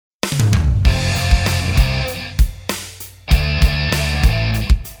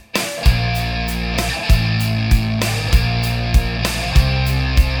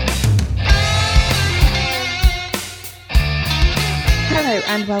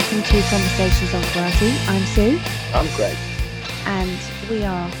and welcome to Conversations on Karate. I'm Sue. I'm Greg. And we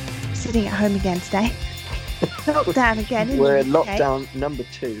are sitting at home again today. Lockdown again. We're in lockdown number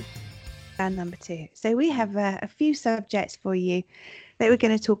 2. Number 2. So we have a few subjects for you that we're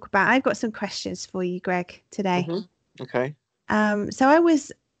going to talk about. I've got some questions for you, Greg, today. Mm-hmm. Okay. So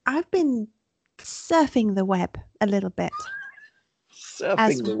I've been surfing the web a little bit.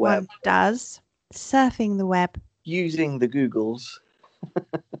 Surfing the web. One does. Surfing the web. Using the Googles.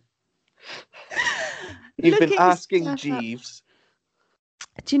 You've been asking Jeeves.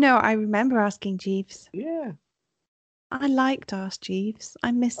 Do you know, I remember asking Jeeves. Yeah. I liked Ask Jeeves.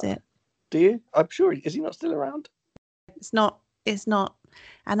 I miss it. Do you? I'm sure. Is he not still around? It's not.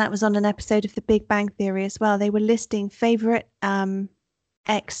 And that was on an episode of The Big Bang Theory as well. They were listing favourite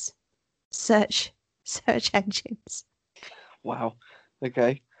X search engines. Wow.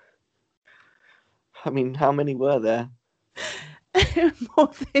 Okay. I mean, how many were there?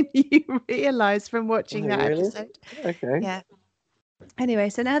 More than you realise from watching that episode. Okay. Yeah. Anyway,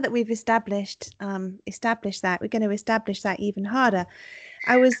 so now that we've established that, we're going to establish that even harder.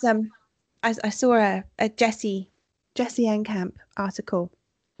 I saw a Jesse Enkamp article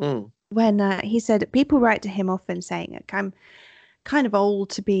when he said people write to him often saying, I'm kind of old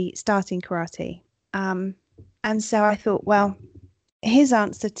to be starting karate. And so I thought, well, his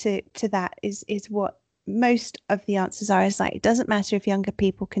answer to that is what most of the answers are. Is like, it doesn't matter if younger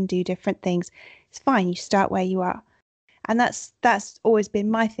people can do different things. It's fine. You start where you are. And that's always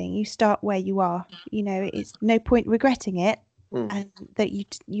been my thing. You start where you are. You know, it's no point regretting it, and that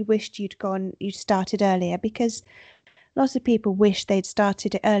you wished you started earlier, because lots of people wish they'd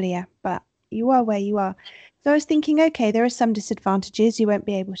started it earlier. But you are where you are. So I was thinking, okay, there are some disadvantages. You won't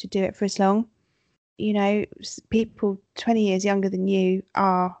be able to do it for as long. You know, people 20 years younger than you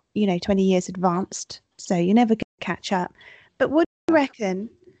are, 20 years advanced. So you're never going to catch up. But what do you reckon,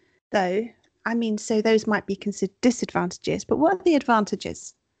 though? I mean, so those might be considered disadvantages, but what are the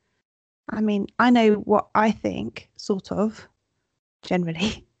advantages? I mean, I know what I think, sort of,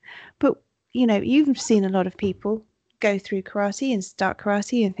 generally, but, you've seen a lot of people go through karate and start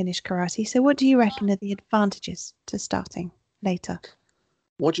karate and finish karate. So what do you reckon are the advantages to starting later?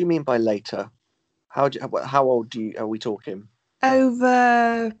 What do you mean by later? How old are we talking?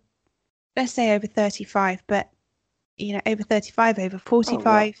 Let's say over 35, but, over 35, over 45. Oh,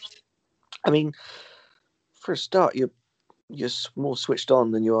 right. I mean, for a start, you're more switched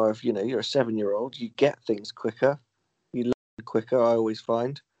on than you are if, you're a 7-year-old. You get things quicker. You learn quicker, I always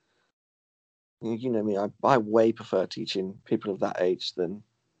find. You know me, I way prefer teaching people of that age than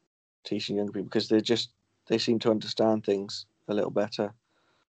teaching younger people, because they seem to understand things a little better.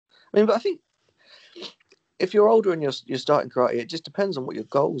 I mean, but I think if you're older and you're starting karate, it just depends on what your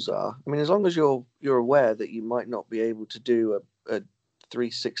goals are. I mean, as long as you're aware that you might not be able to do a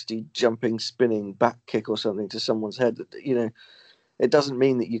 360 jumping, spinning back kick or something to someone's head, it doesn't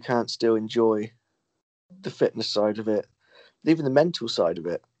mean that you can't still enjoy the fitness side of it, even the mental side of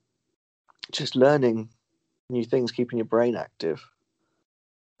it, just learning new things, keeping your brain active.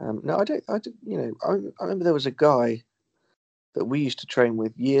 I remember there was a guy that we used to train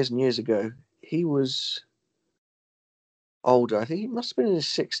with years and years ago. He was older. I think he must have been in his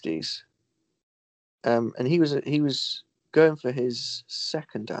 60s. And he was going for his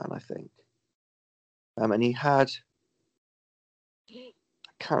second dan, I think. And he had, I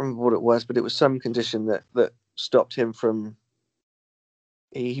can't remember what it was, but it was some condition that stopped him from,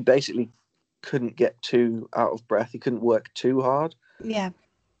 he basically couldn't get too out of breath. He couldn't work too hard. Yeah.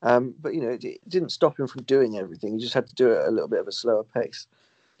 But, it didn't stop him from doing everything. He just had to do it at a little bit of a slower pace.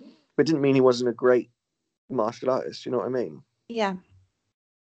 But it didn't mean he wasn't a great martial artist. You know what I mean? Yeah.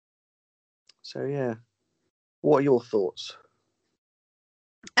 So, yeah. What are your thoughts?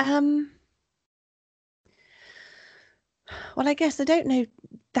 Well, I guess I don't know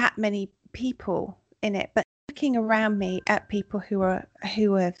that many people in it, but looking around me at people who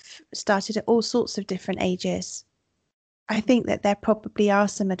have started at all sorts of different ages, I think that there probably are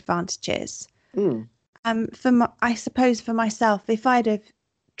some advantages. I suppose for myself, if I'd have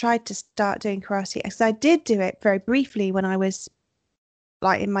tried to start doing karate, because I did do it very briefly when I was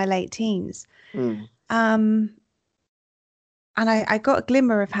like in my late teens. And I got a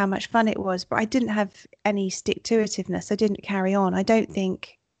glimmer of how much fun it was, but I didn't have any stick-to-itiveness. I didn't carry on. I don't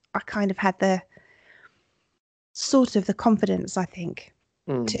think I kind of had the confidence, I think,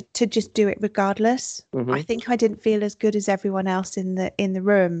 to just do it regardless. I think I didn't feel as good as everyone else in the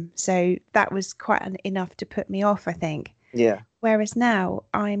room. So that was quite enough to put me off, I think. Yeah. Whereas now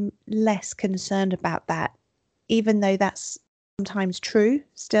I'm less concerned about that, even though that's sometimes true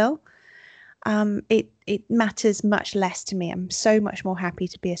still. it matters much less to me. I'm so much more happy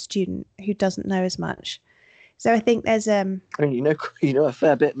to be a student who doesn't know as much. So I think there's I mean, you know a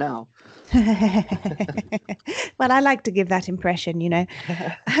fair bit now. Well, I like to give that impression, you know.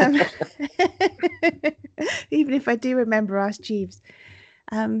 Um, even if I do remember Ask Jeeves.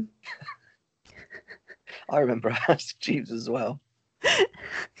 I remember Ask Jeeves as well.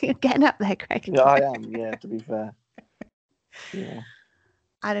 You're getting up there, Greg. Yeah, I am. Yeah, to be fair. Yeah.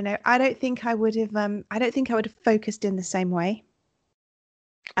 I don't know. I don't think I would have. I don't think I would have focused in the same way.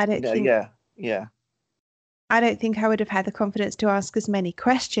 I don't think. Yeah. I don't think I would have had the confidence to ask as many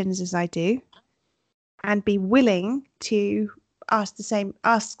questions as I do, and be willing to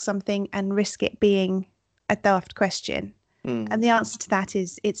ask something and risk it being a daft question. And the answer to that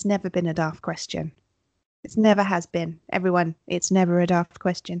is it's never been a daft question. It never has been. Everyone, it's never a daft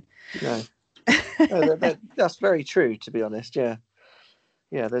question. No. That's very true, to be honest. Yeah.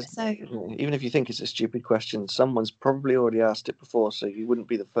 Yeah, even if you think it's a stupid question, someone's probably already asked it before, so you wouldn't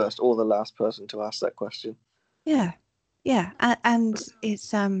be the first or the last person to ask that question. Yeah. And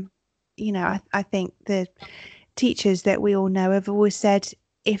it's I think the teachers that we all know have always said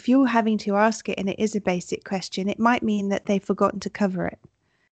if you're having to ask it and it is a basic question, it might mean that they've forgotten to cover it.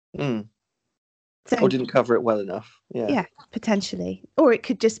 Or didn't cover it well enough. Yeah, potentially. Or it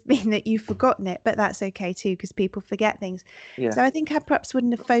could just mean that you've forgotten it, but that's okay too, because people forget things. Yeah. So I think I perhaps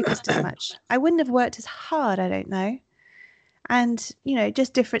wouldn't have focused as much. I wouldn't have worked as hard, I don't know. And,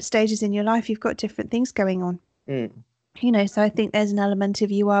 just different stages in your life, you've got different things going on. So I think there's an element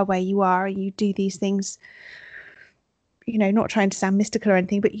of you are where you are, and you do these things, not trying to sound mystical or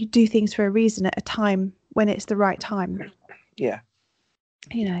anything, but you do things for a reason at a time when it's the right time. Yeah.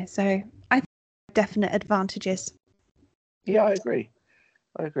 So I think definite advantages. Yeah, I agree.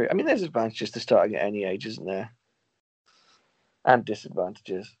 I mean, there's advantages to starting at any age, isn't there? And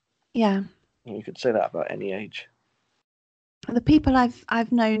disadvantages. Yeah. You could say that about any age. The people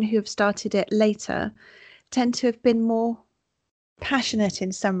I've known who have started it later tend to have been more passionate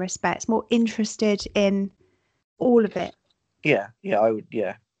in some respects, more interested in all of it. Yeah, I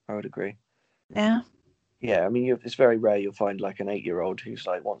would agree. Yeah. Yeah, I mean, it's very rare you'll find like an 8-year-old who's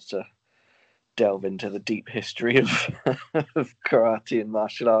like wants to delve into the deep history of of karate and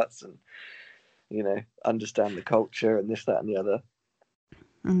martial arts and understand the culture and this, that, and the other.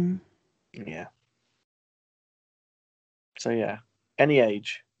 Yeah. So yeah, any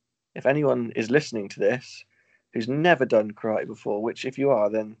age, if anyone is listening to this who's never done karate before, which if you are,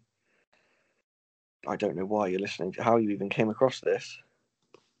 then I don't know why you're listening, how you even came across this,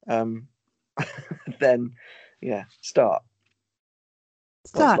 then yeah, start.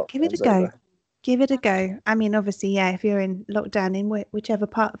 Give it a go. Give it a go. I mean, obviously, yeah, if you're in lockdown in whichever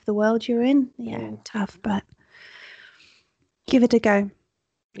part of the world you're in, tough, but give it a go.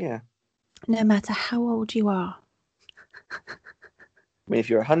 Yeah. No matter how old you are. I mean, if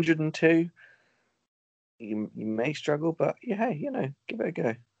you're 102, you may struggle, but hey, give it a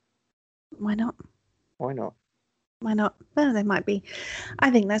go. Why not? Why not? Why not? Well, there might be.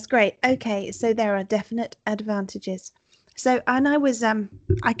 I think that's great. Okay, so there are definite advantages. So, and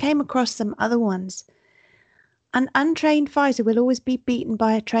I came across some other ones. An untrained fighter will always be beaten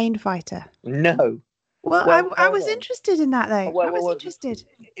by a trained fighter. No. Well, I was interested in that, though. Well, I was interested.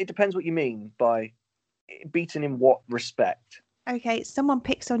 It depends what you mean by beaten in what respect. Okay, someone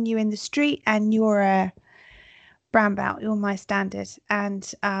picks on you in the street and you're a brown belt, you're my standard,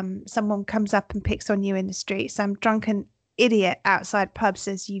 and someone comes up and picks on you in the street. Some drunken idiot outside pub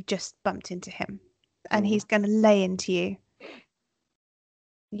says you've just bumped into him and he's going to lay into you.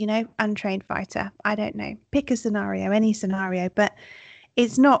 Untrained fighter. I don't know. Pick a scenario, any scenario, but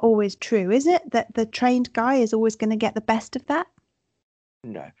it's not always true, is it? That the trained guy is always going to get the best of that?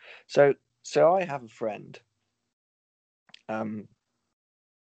 No. So I have a friend who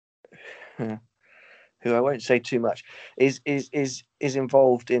I won't say too much is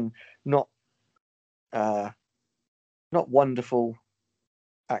involved in not wonderful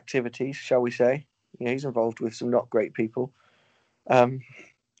activities, shall we say. He's involved with some not great people.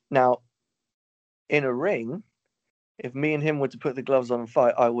 Now, in a ring, if me and him were to put the gloves on and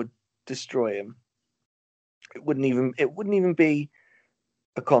fight, I would destroy him. It wouldn't even be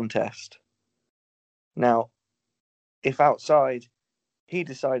a contest. Now, if outside he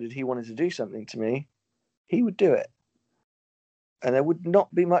decided he wanted to do something to me, he would do it. And there would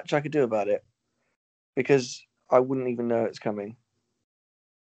not be much I could do about it because I wouldn't even know it's coming.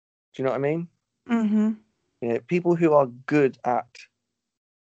 Do you know what I mean? Mm-hmm. People who are good at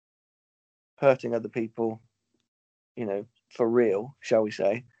hurting other people, for real, shall we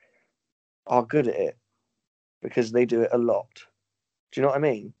say, are good at it because they do it a lot. Do you know what I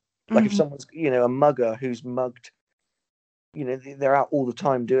mean? Like if someone's, a mugger who's mugged, they're out all the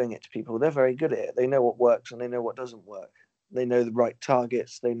time doing it to people. They're very good at it. They know what works and they know what doesn't work. They know the right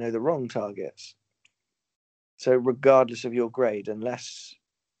targets. They know the wrong targets. So regardless of your grade, unless,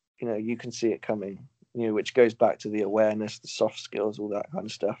 you can see it coming, which goes back to the awareness, the soft skills, all that kind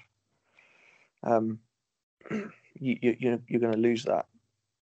of stuff. You're going to lose that.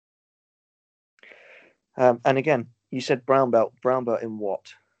 And again, you said brown belt in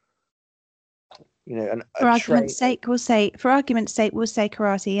what? For argument's sake, we'll say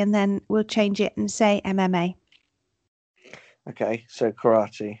karate, and then we'll change it and say MMA. Okay, so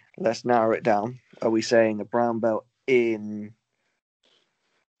karate. Let's narrow it down. Are we saying a brown belt in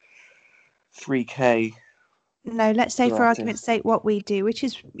 3K? No, let's say karate, for argument's sake, what we do, which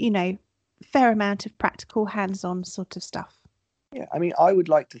is, fair amount of practical, hands-on sort of stuff. Yeah, I mean, I would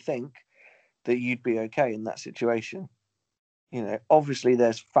like to think that you'd be okay in that situation. Obviously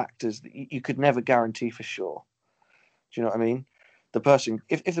there's factors that you could never guarantee for sure. Do you know what I mean? The person,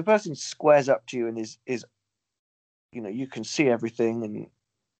 if the person squares up to you and is you can see everything and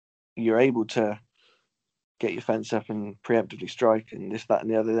you're able to get your fence up and preemptively strike and this, that,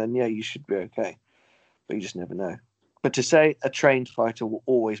 and the other, then yeah, you should be okay. But you just never know. But to say a trained fighter will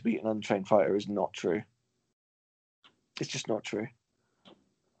always beat an untrained fighter is not true. It's just not true.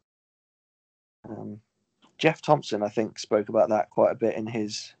 Jeff Thompson, I think, spoke about that quite a bit in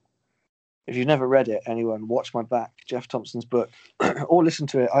his... If you've never read it, anyone, Watch My Back, Jeff Thompson's book, or listen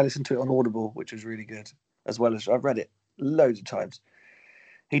to it. I listened to it on Audible, which was really good, as well as I've read it loads of times.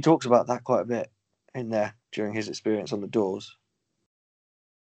 He talks about that quite a bit in there during his experience on the doors.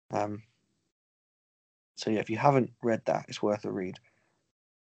 So yeah, if you haven't read that, it's worth a read.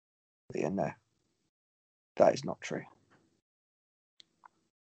 But yeah, no, that is not true.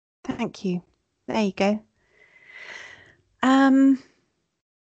 Thank you. There you go.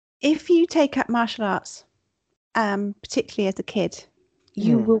 If you take up martial arts, particularly as a kid,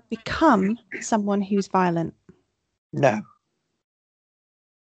 you will become someone who's violent. No.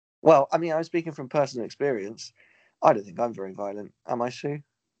 Well, I mean, I'm speaking from personal experience. I don't think I'm very violent. Am I, Sue?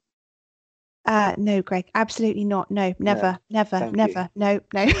 No, Greg, absolutely not. No, never, no. Never. No.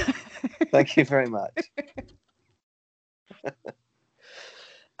 Thank you very much.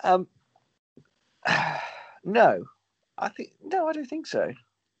 No, I don't think so.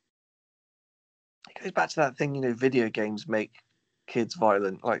 It goes back to that thing, video games make kids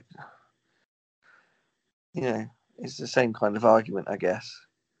violent. Like, it's the same kind of argument, I guess.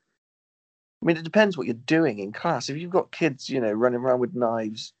 I mean, it depends what you're doing in class. If you've got kids, running around with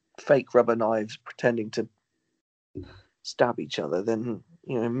knives, fake rubber knives, pretending to stab each other, then,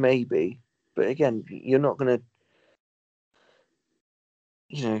 maybe. But again, you're not going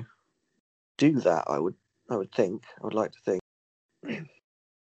to, do that, I would think. I would like to think.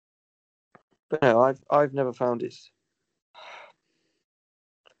 But no, I've never found it.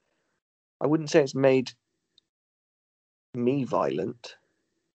 I wouldn't say it's made me violent.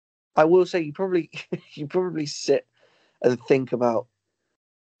 I will say you probably sit and think about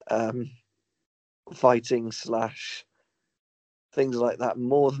fighting / things like that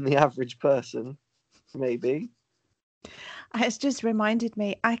more than the average person, maybe. It's just reminded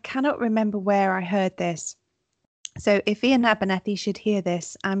me, I cannot remember where I heard this. So if Ian Abernethy should hear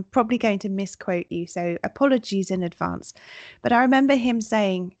this, I'm probably going to misquote you, so apologies in advance. But I remember him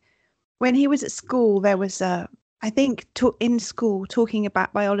saying when he was at school, there was in school talking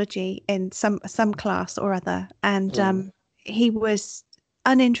about biology in some class or other, and he was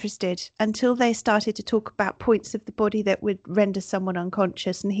uninterested until they started to talk about points of the body that would render someone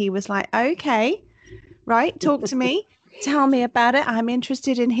unconscious, and he was like, okay, right, talk to me, tell me about it, I'm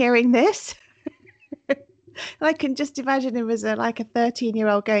interested in hearing this. I can just imagine him as like a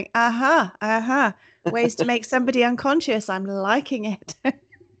 13-year-old going, ways to make somebody unconscious, I'm liking it.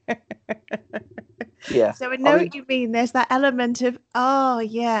 Yeah. So I know what you mean. There's that element of,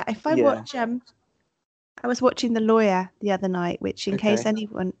 if I watch, I was watching The Lawyer the other night, which in case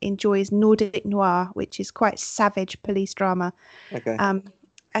anyone enjoys Nordic noir, which is quite savage police drama. Okay.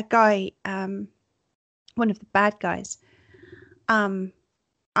 A guy, one of the bad guys,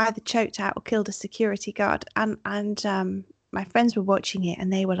 either choked out or killed a security guard, and my friends were watching it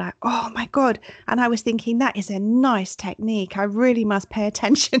and they were like, oh my God. And I was thinking, that is a nice technique. I really must pay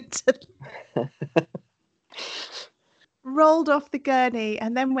attention to rolled off the gurney,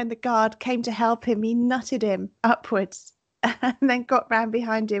 and then when the guard came to help him, he nutted him upwards and then got round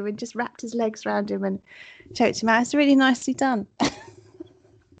behind him and just wrapped his legs around him and choked him out. It's really nicely done.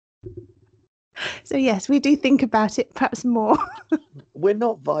 So yes, we do think about it perhaps more. We're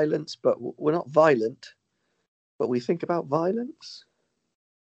not violent, but we think about violence.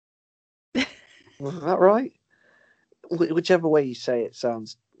 Was that right? Whichever way you say it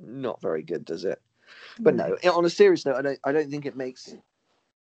sounds not very good, does it? But no, on a serious note, I don't think it makes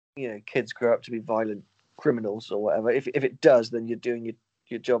kids grow up to be violent criminals or whatever. If it does, then you're doing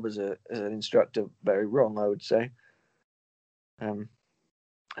your job as an instructor very wrong, I would say. And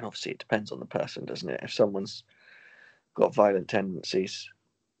obviously it depends on the person, doesn't it? If someone's got violent tendencies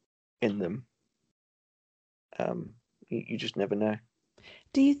in them, you just never know.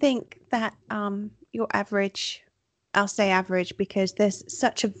 Do you think that your average, I'll say average because there's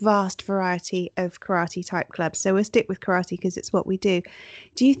such a vast variety of karate type clubs, so we'll stick with karate because it's what we do.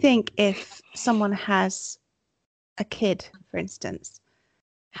 Do you think if someone has a kid, for instance,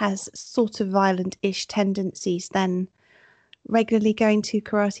 has sort of violent-ish tendencies, then regularly going to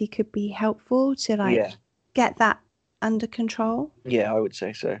karate could be helpful to get that under control? Yeah, I would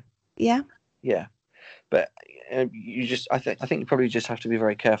say so. Yeah. Yeah, but I think you probably just have to be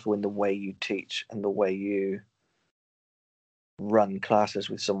very careful in the way you teach and the way you run classes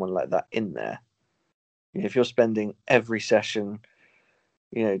with someone like that in there. If you're spending every session,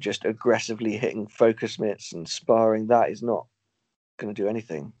 just aggressively hitting focus mitts and sparring, that is not going to do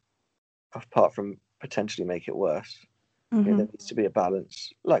anything apart from potentially make it worse. Mm-hmm. There needs to be a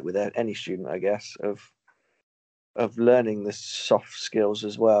balance, like with any student, I guess, of learning the soft skills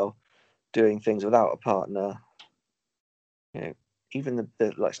as well, doing things without a partner. Even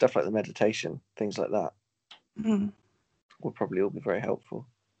the like stuff like the meditation, things like that, will probably all be very helpful.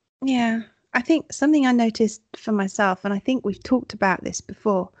 Yeah, I think something I noticed for myself, and I think we've talked about this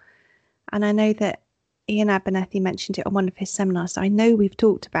before, and I know that Ian Abernethy mentioned it on one of his seminars, so I know we've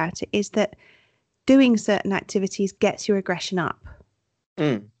talked about it, is that doing certain activities gets your aggression up.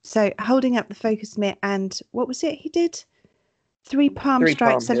 So holding up the focus mitt and what was it he did? Three palm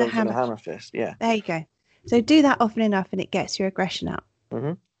strikes and a hammer fist. Yeah. There you go. So do that often enough and it gets your aggression up.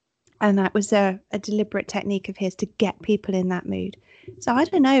 Mm-hmm. And that was a deliberate technique of his to get people in that mood. So I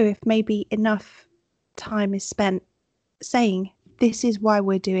don't know if maybe enough time is spent saying, this is why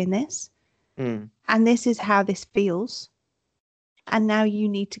we're doing this. And this is how this feels. And now you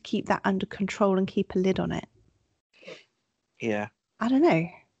need to keep that under control and keep a lid on it. Yeah. I don't know.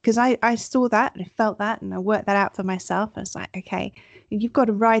 Because I saw that and I felt that and I worked that out for myself. I was like, okay, you've got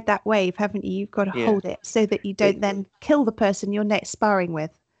to ride that wave, haven't you? You've got to hold it so that you don't then kill the person you're next sparring with.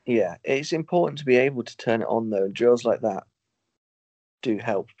 Yeah, it's important to be able to turn it on, though. And drills like that do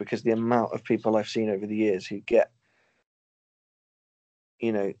help because the amount of people I've seen over the years who get,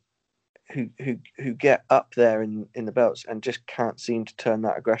 who get up there in the belts and just can't seem to turn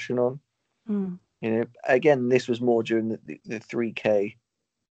that aggression on. Again, this was more during the 3K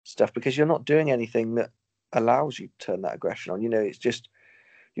stuff because you're not doing anything that allows you to turn that aggression on. It's just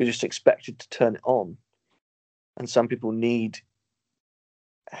you're just expected to turn it on, and some people need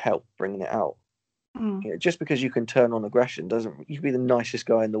help bringing it out. Just because you can turn on aggression doesn't you can be the nicest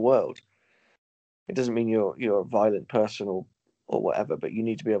guy in the world. It doesn't mean you're a violent person or whatever, but you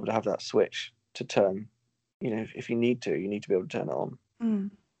need to be able to have that switch to turn. If you need to be able to turn it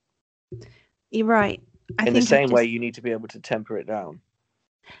on. You're right. In the same way, you need to be able to temper it down.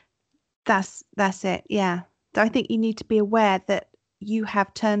 That's it. Yeah. I think you need to be aware that you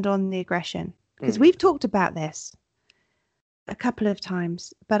have turned on the aggression because we've talked about this a couple of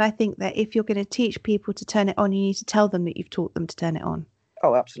times, but I think that if you're going to teach people to turn it on, you need to tell them that you've taught them to turn it on.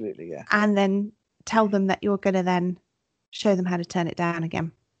 Oh, absolutely, yeah. And then tell them that you're going to then show them how to turn it down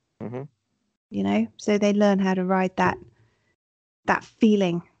again. So they learn how to ride that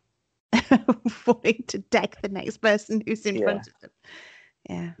feeling wanting to deck the next person who's in front of them.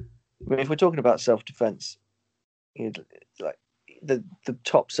 Yeah. I mean, if we're talking about self-defense, like the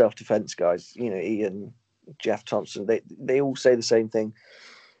top self-defense guys, Ian, Jeff Thompson, they all say the same thing.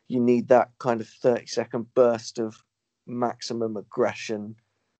 You need that kind of 30-second burst of maximum aggression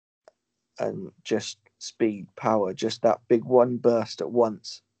and just speed, power, just that big one burst at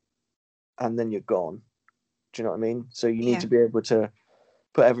once, and then you're gone. Do you know what I mean? So you need to be able to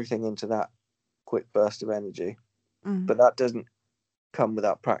put everything into that quick burst of energy, but that doesn't come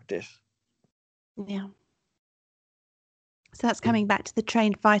without practice. Yeah. So that's coming back to the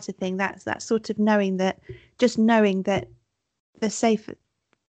trained fighter thing. That's that sort of knowing that the safest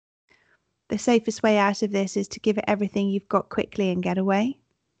way out of this is to give it everything you've got quickly and get away.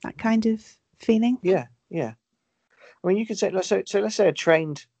 That kind of feeling. Yeah. I mean, you could say so. Let's say a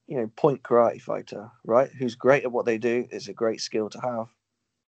trained, point karate fighter, right? Who's great at what they do, is a great skill to have.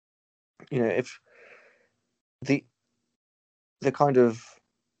 If the kind of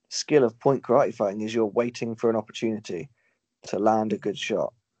skill of point karate fighting is you're waiting for an opportunity to land a good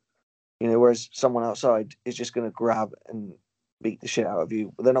shot, whereas someone outside is just going to grab and beat the shit out of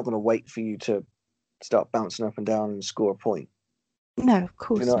you. They're not going to wait for you to start bouncing up and down and score a point. No, of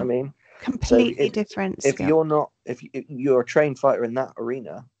course Do you know not. what I mean? Completely different If skill. if you're a trained fighter in that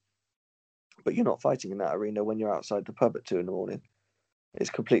arena, but you're not fighting in that arena when you're outside the pub at 2 a.m, it's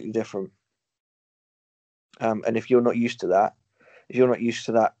completely different. And if you're not used to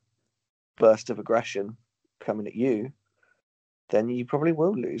that, burst of aggression coming at you, then you probably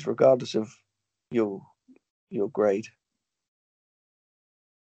will lose, regardless of your grade.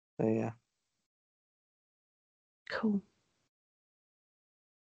 So, yeah. Cool.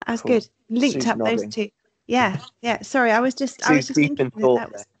 That was Cool. good. Linked Sue's up nodding. those two. Yeah. Sorry, I was just Sue's deep thinking in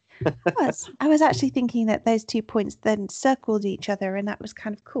thought I was actually thinking that those 2 points then circled each other, and that was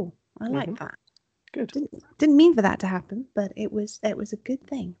kind of cool. I like that. Good. Didn't mean for that to happen, but it was a good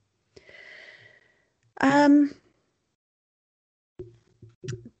thing.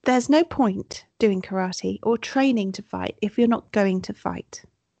 There's no point doing karate or training to fight if you're not going to fight.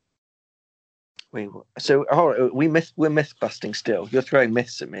 We're myth busting still. You're throwing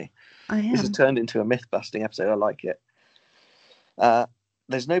myths at me. I am. This has turned into a myth busting episode. I like it.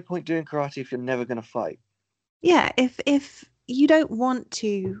 There's no point doing karate if you're never going to fight. Yeah, if you don't want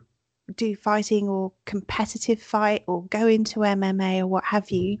to do fighting or competitive fight or go into MMA or what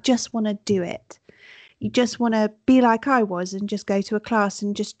have you just want to do it. You just want to be like I was and just go to a class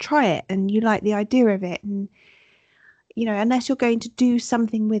and just try it, and you like the idea of it, and unless you're going to do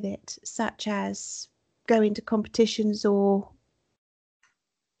something with it, such as go into competitions or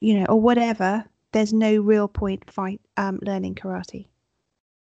or whatever, there's no real point learning karate.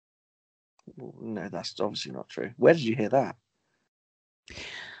 No, that's obviously not true. Where did you hear that?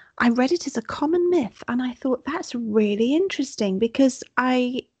 I read it as a common myth, and I thought that's really interesting, because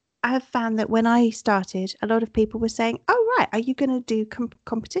I have found that when I started, a lot of people were saying, "Oh, right, are you going to do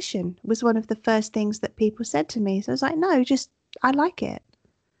competition?" was one of the first things that people said to me. So I was like, "No, just I like it."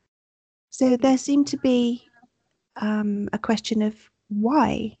 So there seemed to be a question of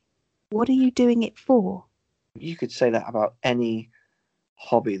why. What are you doing it for? You could say that about any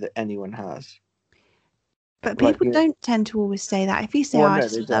hobby that anyone has. But people don't tend to always say that. If you say, well, I no,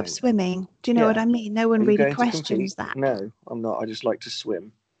 just love swimming, do you know Yeah. what I mean? No one Are you really going to questions compete? that. No, I'm not. I just like to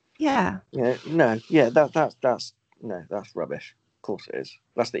swim. Yeah. No. Yeah. That's rubbish. Of course it is.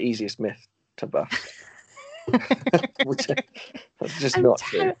 That's the easiest myth to bust. That's just not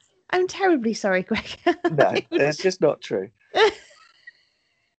true. I'm terribly sorry, Greg. No, it's just not true.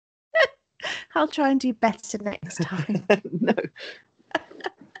 I'll try and do better next time. No.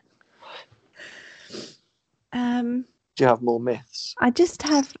 Do you have more myths? I just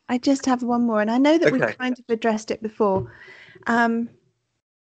have one more, and I know that we've kind of addressed it before, but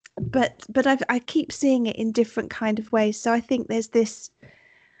I keep seeing it in different kind of ways. So I think there's this.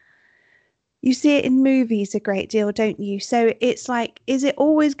 You see it in movies a great deal, don't you? So it's like, is it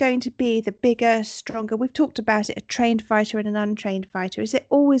always going to be the bigger, stronger? We've talked about it, a trained fighter and an untrained fighter. Is it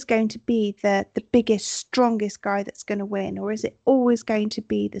always going to be the biggest, strongest guy that's going to win? Or is it always going to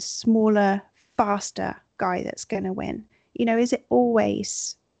be the smaller, faster guy that's going to win? Is it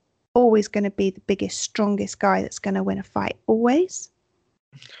always going to be the biggest, strongest guy that's going to win a fight? Always?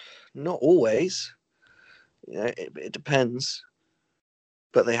 Not always. It depends.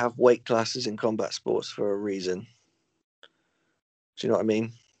 But they have weight classes in combat sports for a reason. Do you know what I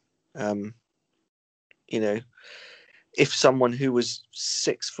mean? If someone who was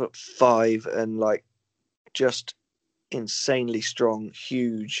 6'5" and like just insanely strong,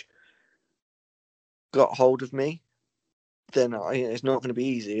 huge, got hold of me, then it's not going to be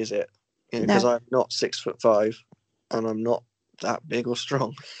easy, is it? Because I'm not 6'5" and I'm not that big or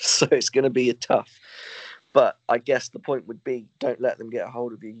strong, so it's going to be tough. But I guess the point would be, don't let them get a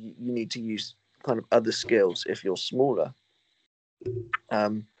hold of you. You need to use kind of other skills if you're smaller.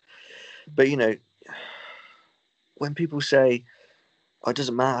 But when people say, "Oh, it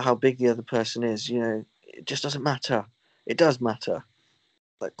doesn't matter how big the other person is," it just doesn't matter. It does matter.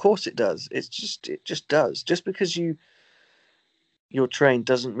 Of course it does. It just does. Just because you're trained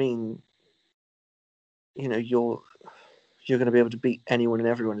doesn't mean you're going to be able to beat anyone and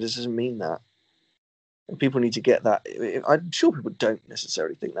everyone. It doesn't mean that. And people need to get that. I'm sure people don't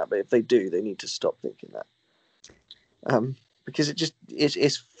necessarily think that, but if they do, they need to stop thinking that. Because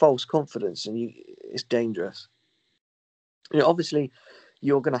it's false confidence, and it's dangerous. Obviously,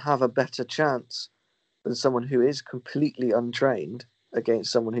 you're going to have a better chance than someone who is completely untrained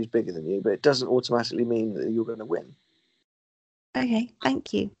against someone who's bigger than you, but it doesn't automatically mean that you're going to win. Okay,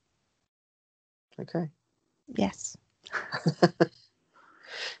 thank you. Okay. Yes.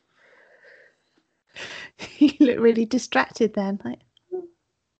 You look really distracted then.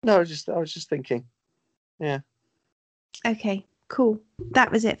 No, I was just thinking. Yeah. Okay, cool.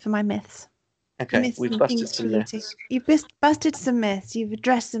 That was it for my myths. Okay, Myths we've and busted things some community. myths. You've busted some myths. You've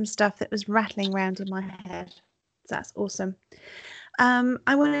addressed some stuff that was rattling around in my head. So that's awesome.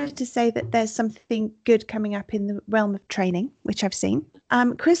 I wanted to say that there's something good coming up in the realm of training, which I've seen.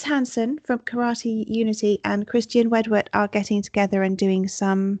 Chris Hansen from Karate Unity and Christian Wedward are getting together and doing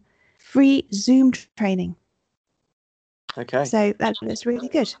some free Zoom training. Okay. So that looks really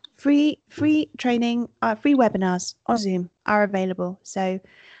good. Free training, free webinars on Zoom are available. So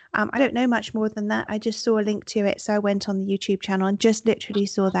I don't know much more than that. I just saw a link to it. So I went on the YouTube channel and just literally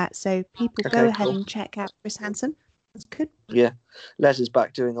saw that. So people go ahead and check out Chris Hansen. That's good. Yeah. Les is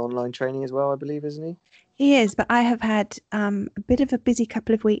back doing online training as well, I believe, isn't he? He is, but I have had a bit of a busy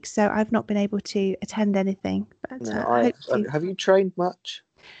couple of weeks, so I've not been able to attend anything. But No, I hope to. have you trained much?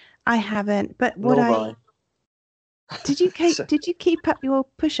 I haven't. But Nor have I. did you keep up your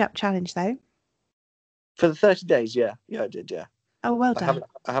push-up challenge though? For the 30 days, yeah, I did, yeah. Oh, well done.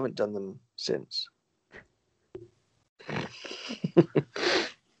 I haven't done them since.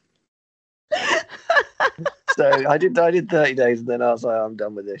 So I did 30 days, and then I was like, I'm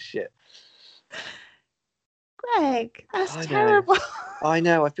done with this shit. Greg, that's terrible. I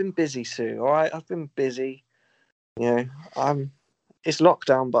know. I've been busy, Sue. All right, I've been busy. You know, it's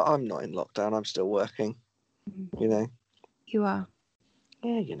lockdown, but I'm not in lockdown. I'm still working. You know. You are.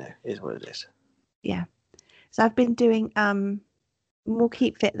 Yeah, you know, it is what it is. Yeah. So I've been doing more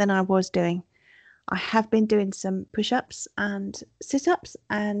keep fit than I was doing. I have been doing some push-ups and sit-ups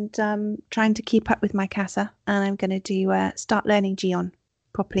and trying to keep up with my kata. And I'm going to start learning Jion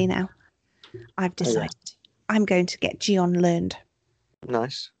properly now. I've decided I'm going to get Jion learned.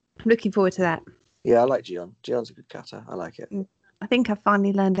 Nice. I'm looking forward to that. Yeah, I like Jion. Jion's a good kata. I like it. I think I've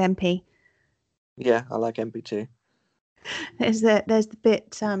finally learned MP. Yeah, I like MP too. There's the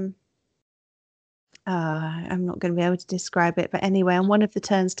bit. I'm not going to be able to describe it, but anyway, on one of the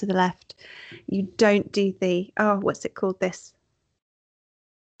turns to the left, you don't do the what's it called? This.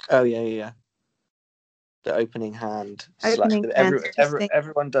 Oh yeah. The opening hand.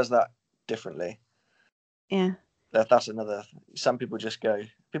 Everyone does that differently. Yeah. That's another. Some people just go.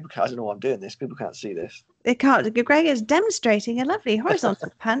 I don't know why I'm doing this. People can't see this. They can't. Greg is demonstrating a lovely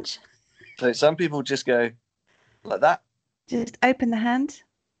horizontal punch. So some people just go like that. Just open the hand.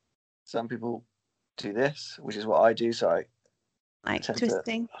 Some people do this, which is what I do. So I like tend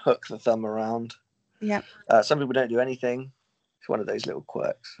twisting. to hook the thumb around. Yeah. Some people don't do anything. It's one of those little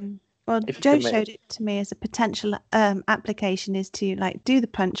quirks. Well, Joe showed it to me as a potential application is to like do the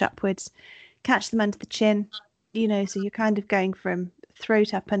punch upwards, catch them under the chin, so you're kind of going from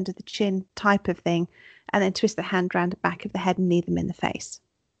throat up under the chin type of thing, and then twist the hand around the back of the head and knee them in the face.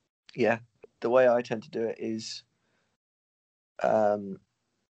 Yeah. The way I tend to do it is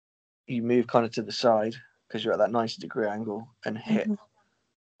you move kind of to the side because you're at that 90-degree angle and hit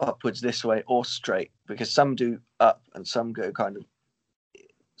upwards this way or straight, because some do up and some go kind of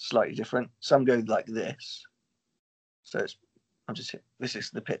slightly different. Some go like this. So this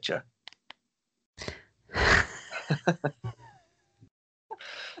is the picture.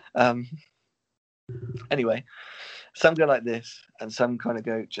 Anyway, some go like this and some kind of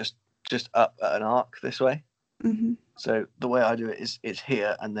go just up at an arc this way. Mm-hmm. So the way I do it is it's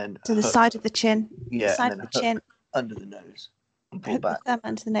here and then to the side of the chin. Yeah, side and then of the chin under the nose and pull hook back. the thumb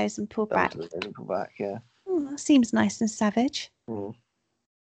under the nose and pull back. Under the nose and pull back. Yeah. That seems nice and savage. But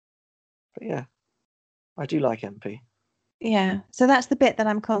yeah, I do like MP. Yeah. So that's the bit that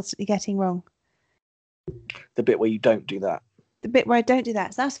I'm constantly getting wrong. The bit where you don't do that. The bit where I don't do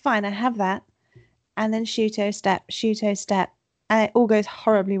that. So that's fine. I have that. And then shuto step. And it all goes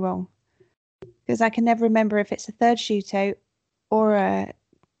horribly wrong. Because I can never remember if it's a third shuto or a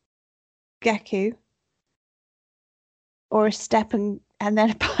gaku or a step and then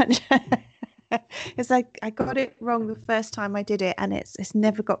a punch. It's like I got it wrong the first time I did it, and it's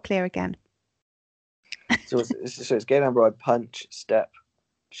never got clear again. So it's game number one: punch, step,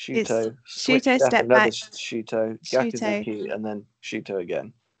 shuto, shuto, step another back, shuto, gakuzuki, and then shuto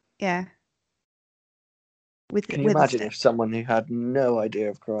again. Yeah. Can you imagine if someone who had no idea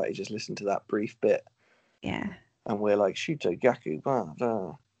of karate just listened to that brief bit? Yeah. And we're like, shuto, gaku, blah,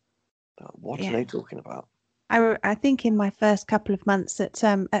 blah. What are they talking about? I think in my first couple of months at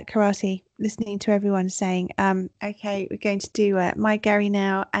karate, listening to everyone saying, okay, we're going to do Mai Gari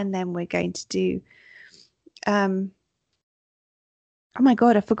now, and then we're going to do, oh my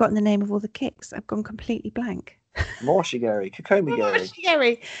God, I've forgotten the name of all the kicks. I've gone completely blank. Morshigari,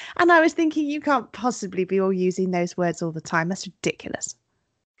 Kokomigari. And I was thinking, you can't possibly be all using those words all the time. That's ridiculous.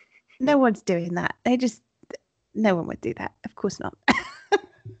 No one's doing that. No one would do that. Of course not.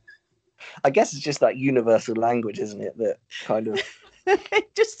 I guess it's just that universal language, isn't it? That kind of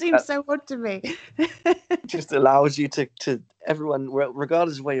It just seems so odd to me. Just allows you to everyone,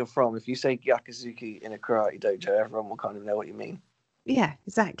 regardless of where you're from, if you say Gyakuzuki in a karate dojo, everyone will kind of know what you mean. Yeah,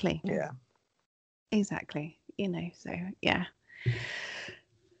 exactly. Yeah. Exactly. So yeah.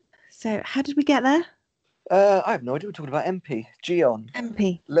 So how did we get there? I have no idea. We're talking about MP. Gion.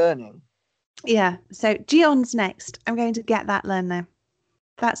 MP. Learning. Yeah. So Gion's next. I'm going to get that learn now.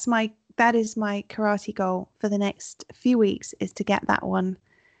 That is my karate goal for the next few weeks, is to get that one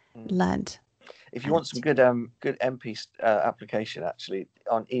learned. If you want some good MP application, actually,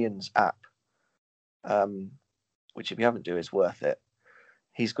 on Ian's app, which if you haven't do is worth it.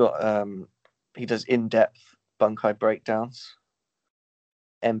 He's got he does in-depth bunkai breakdowns.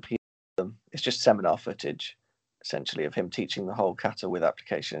 MP, it's just seminar footage, essentially, of him teaching the whole kata with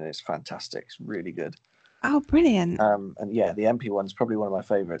application. It's fantastic. It's really good. Oh, brilliant. And yeah, the MP one's probably one of my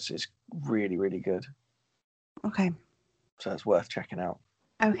favorites. It's really, really good. Okay. So it's worth checking out.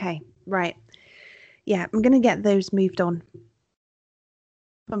 Okay, right. Yeah, I'm going to get those moved on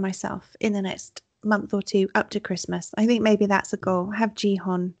for myself in the next month or two up to Christmas. I think maybe that's a goal. Have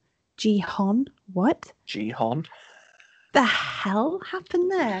Jihon. What? Jihon? The hell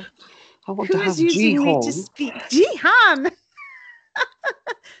happened there? I want Who to have is using me to Jihon? speak? Jihan!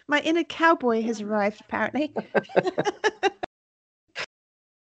 My inner cowboy has arrived, apparently.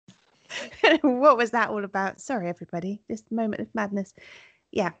 What was that all about? Sorry, everybody. This moment of madness.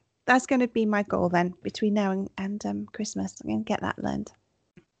 Yeah, that's going to be my goal then between now and Christmas. I'm going to get that learned.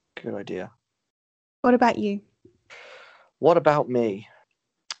 Good idea. What about you? What about me?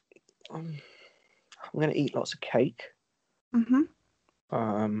 I'm going to eat lots of cake.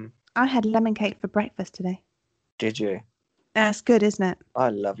 Mm-hmm. I had lemon cake for breakfast today. Did you? That's good, isn't it? I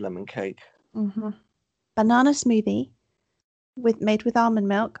love lemon cake. Mm-hmm. Banana smoothie made with almond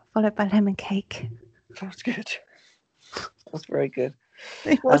milk, followed by lemon cake. That's good. That's very good.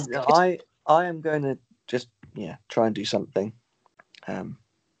 It was good. I am going to just try and do something,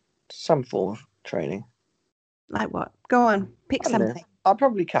 some form of training. Like what? Go on, pick something. I'll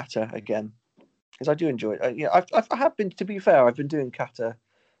probably kata again, because I do enjoy it. I have been. To be fair, I've been doing kata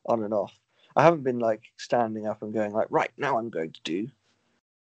on and off. I haven't been like standing up and going like, right now I'm going to do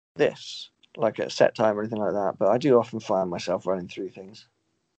this, like at a set time or anything like that. But I do often find myself running through things.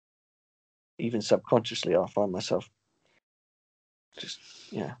 Even subconsciously, I'll find myself just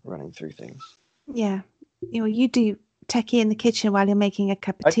running through things. Yeah, you do techie in the kitchen while you're making a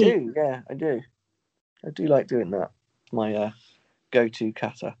cup of tea. I do. Yeah, I do. I do like doing that. My go-to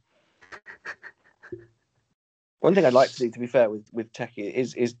kata. One thing I'd like to do, to be fair, with techie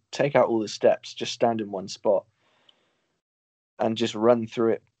is take out all the steps, just stand in one spot, and just run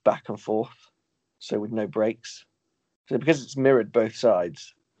through it back and forth, so with no breaks. So because it's mirrored both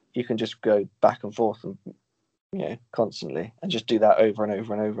sides, you can just go back and forth and constantly, and just do that over and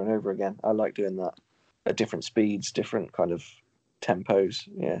over and over and over again. I like doing that at different speeds, different kind of tempos.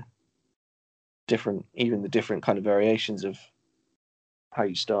 Yeah, even the different kind of variations of how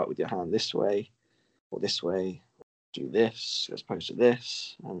you start with your hand this way or this way. Do this as opposed to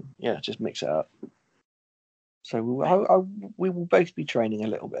this, and just mix it up. So we will both be training a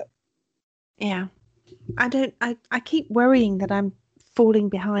little bit. Yeah, I keep worrying that I'm falling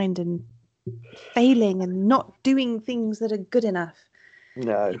behind and failing and not doing things that are good enough.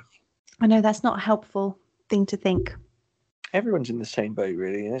 No, I know that's not a helpful thing to think. Everyone's in the same boat,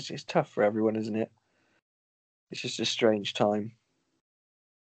 really. It's tough for everyone, isn't it? It's just a strange time,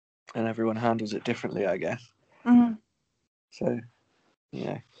 and everyone handles it differently, I guess. Mm-hmm. So,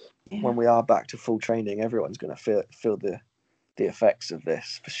 when we are back to full training, everyone's going to feel the effects of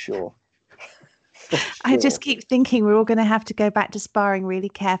this for sure. I just keep thinking we're all going to have to go back to sparring really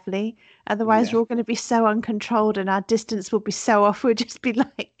carefully. Otherwise, we're all going to be so uncontrolled and our distance will be so off. We'll just be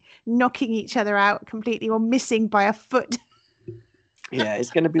like knocking each other out completely or missing by a foot. Yeah,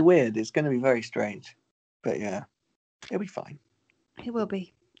 it's going to be weird. It's going to be very strange. But yeah, it'll be fine. It will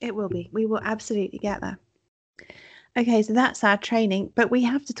be. It will be. We will absolutely get there. Okay, so that's our training. But we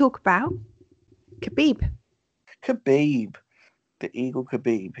have to talk about Khabib. Khabib. The Eagle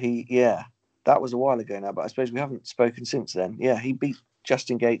Khabib. That was a while ago now, but I suppose we haven't spoken since then. Yeah, he beat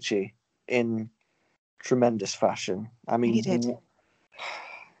Justin Gaethje in tremendous fashion. I mean, he did.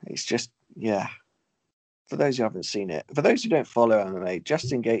 It's just, for those who haven't seen it, for those who don't follow MMA,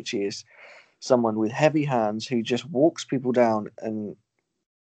 Justin Gaethje is someone with heavy hands who just walks people down and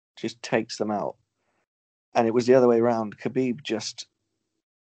just takes them out. And it was the other way around. Khabib just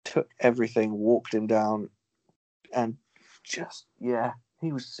took everything, walked him down, and just,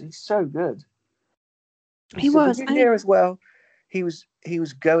 he's so good. He was. Here as well. He was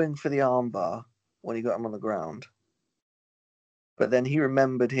going for the armbar when he got him on the ground, but then he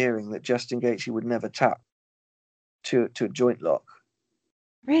remembered hearing that Justin Gaethje would never tap to a joint lock.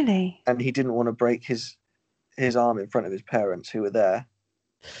 Really? And he didn't want to break his arm in front of his parents who were there.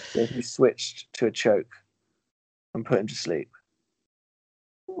 So he switched to a choke and put him to sleep.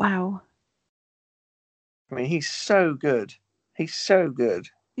 Wow. I mean, he's so good. He's so good.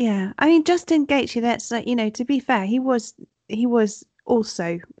 Yeah. I mean, Justin Gaethje, that's like, to be fair, he was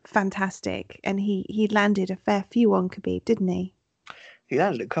also fantastic, and he landed a fair few on Khabib, didn't he? He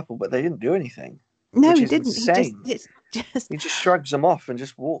landed a couple, but they didn't do anything. No, which he is didn't. Insane. He just He just shrugs them off and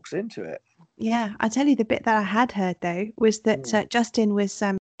just walks into it. Yeah, I tell you, the bit that I had heard though was that Justin was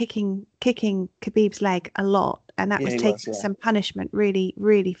kicking Khabib's leg a lot, and that was taking some punishment really,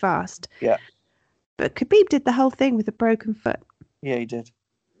 really fast. Yeah. But Khabib did the whole thing with a broken foot. Yeah, he did.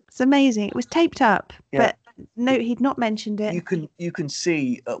 It's amazing. It was taped up, but no, he'd not mentioned it. You can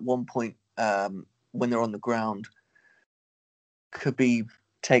see at one point when they're on the ground, Khabib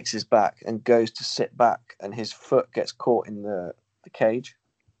takes his back and goes to sit back, and his foot gets caught in the cage,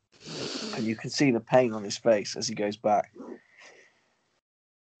 and you can see the pain on his face as he goes back.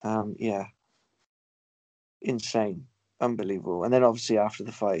 Yeah, insane, unbelievable. And then obviously after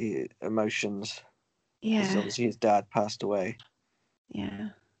the fight, emotions. Yeah, obviously his dad passed away. Yeah.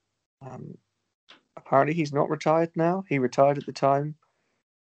 Apparently he's not retired now. He retired at the time,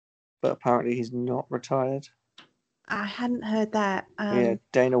 but apparently he's not retired. I hadn't heard that. Yeah,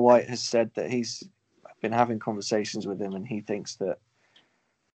 Dana White has said that he's been having conversations with him, and he thinks that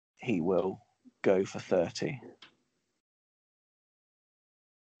he will go for 30,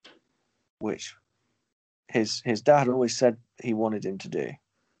 which his dad always said he wanted him to do.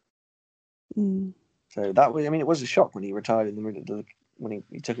 So that was, I mean, it was a shock when he retired in the middle of when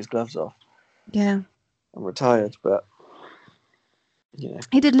he took his gloves off. Yeah. And retired, but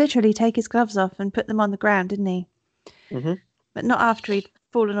he did literally take his gloves off and put them on the ground, didn't he? Mm-hmm. But not after he'd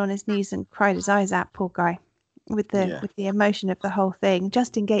fallen on his knees and cried his eyes out, poor guy, with the emotion of the whole thing.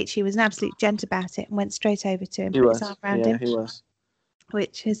 Justin Gaethje was an absolute gent about it and went straight over to him, put his arm around him. He was.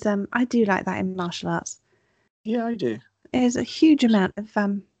 Which is, I do like that in martial arts. Yeah, I do. There's a huge amount of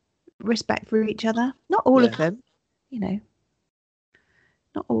respect for each other. Not all of them,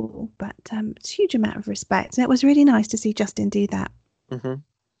 not all, but it's a huge amount of respect. And it was really nice to see Justin do that. Mm-hmm.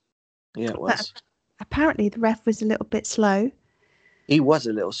 Yeah, it was. But apparently the ref was a little bit slow. He was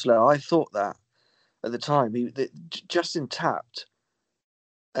a little slow. I thought that at the time. Justin tapped,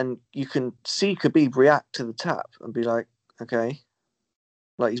 and you can see Khabib react to the tap and be like, okay.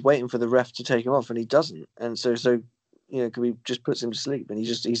 Like he's waiting for the ref to take him off, and he doesn't. And so Khabib just puts him to sleep, and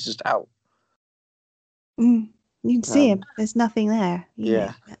he's just out. You can see him. There's nothing there.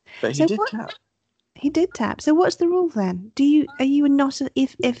 Yeah, but he did tap. He did tap. So what's the rule then? Are you not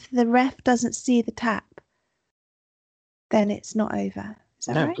if the ref doesn't see the tap, then it's not over? Is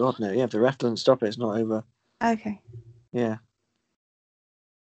that right? God, no. Yeah, if the ref doesn't stop it, it's not over. Okay. Yeah.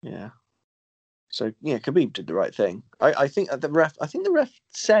 So Khabib did the right thing. I think the ref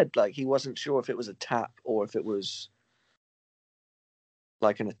said like he wasn't sure if it was a tap or if it was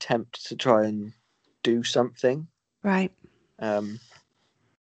like an attempt to try and do something. Right.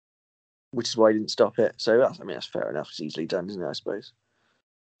 Which is why he didn't stop it. So that's fair enough. It's easily done, isn't it? I suppose.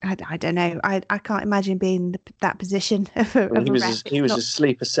 I don't know. I can't imagine being in that position of a ref. He was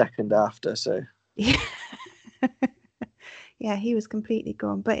asleep a second after. So. Yeah. Yeah, he was completely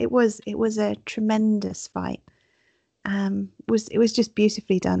gone. But it was a tremendous fight. It was just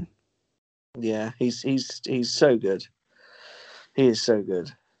beautifully done. Yeah, he's so good. He is so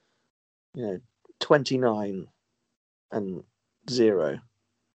good. 29-0.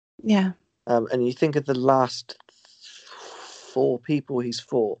 Yeah. And you think of the last 4 people he's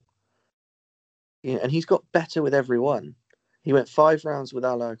fought. And he's got better with every one. He went 5 rounds with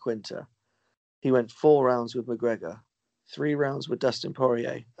Al Quinta. He went 4 rounds with McGregor, 3 rounds with Dustin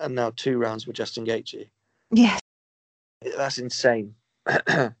Poirier, and now 2 rounds with Justin Gaethje. Yes. That's insane.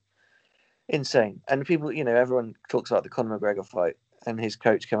 Insane. And people, everyone talks about the Conor McGregor fight, and his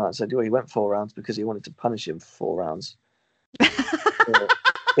coach came out and said, he went 4 rounds because he wanted to punish him for 4 rounds.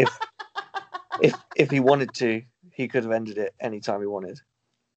 If he wanted to, he could have ended it anytime he wanted.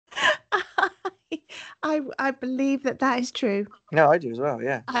 I believe that is true. No, I do as well.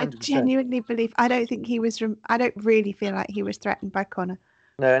 Yeah, 100%. I genuinely believe. I don't think he was. I don't really feel like he was threatened by Conor.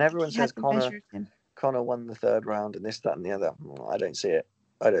 No, and everyone says Conor won the 3rd round and this, that, and the other. I don't see it.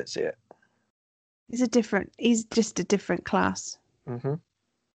 He's just a different class. Mm-hmm.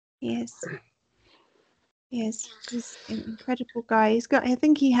 Yes. Yes, he's an incredible guy. I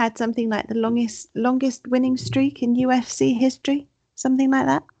think he had something like the longest winning streak in UFC history, something like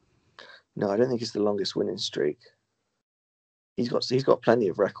that. No, I don't think it's the longest winning streak. He's got plenty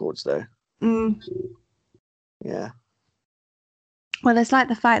of records though. Mm. Yeah. Well, it's like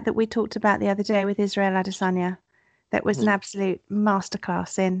the fight that we talked about the other day with Israel Adesanya. That was an absolute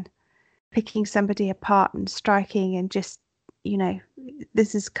masterclass in picking somebody apart and striking, and just,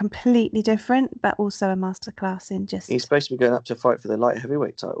 this is completely different, but also a masterclass in just. He's supposed to be going up to fight for the light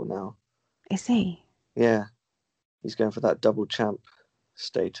heavyweight title now. Is he? Yeah. He's going for that double champ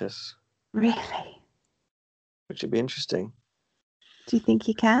status. Really? Which would be interesting. Do you think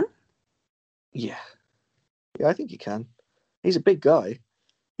he can? Yeah. Yeah, I think he can. He's a big guy.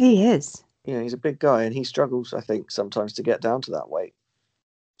 He is. He's a big guy, and he struggles, I think, sometimes to get down to that weight.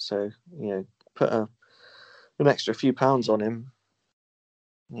 So, put an extra few pounds on him.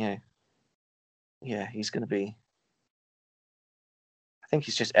 Yeah, he's going to be. I think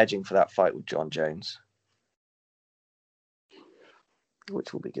he's just edging for that fight with John Jones,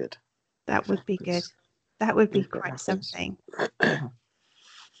 which will be good. That would be good. That would be quite something.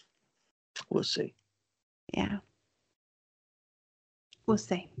 We'll see. Yeah. We'll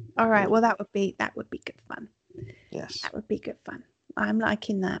see. All right. Well, that would be good fun. Yes. That would be good fun. I'm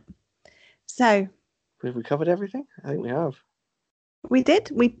liking that. So. Have we covered everything? I think we have. We did.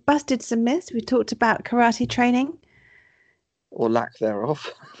 We busted some myths. We talked about karate training. Or lack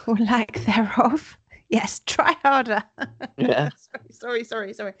thereof. Or lack thereof. Yes. Try harder. Yeah. Sorry.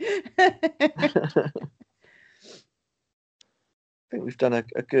 I think we've done a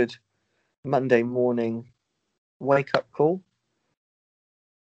good Monday morning wake-up call.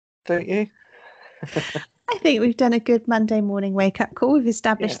 Don't you? I think we've done a good Monday morning wake-up call. We've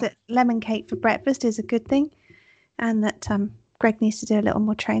established that lemon cake for breakfast is a good thing, and that Greg needs to do a little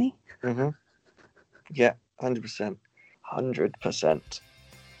more training. Mm-hmm. Yeah, 100%. 100%.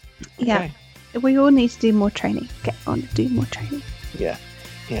 Yeah, okay. We all need to do more training. Get on, do more training. Yeah,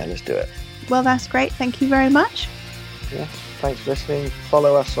 let's do it. Well, that's great. Thank you very much. Yeah, thanks for listening.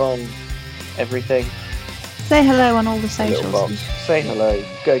 Follow us on everything. Say hello on all the socials. Say hello.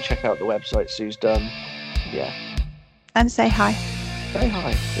 Go check out the website Sue's done. Yeah. And say hi. Say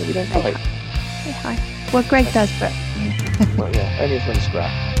hi. Yeah, we don't fight. Say hi. Well, Greg does, but. Well, yeah, only if we're in a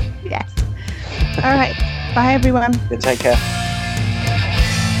scrap. Yes. All right. Bye, everyone. Take care.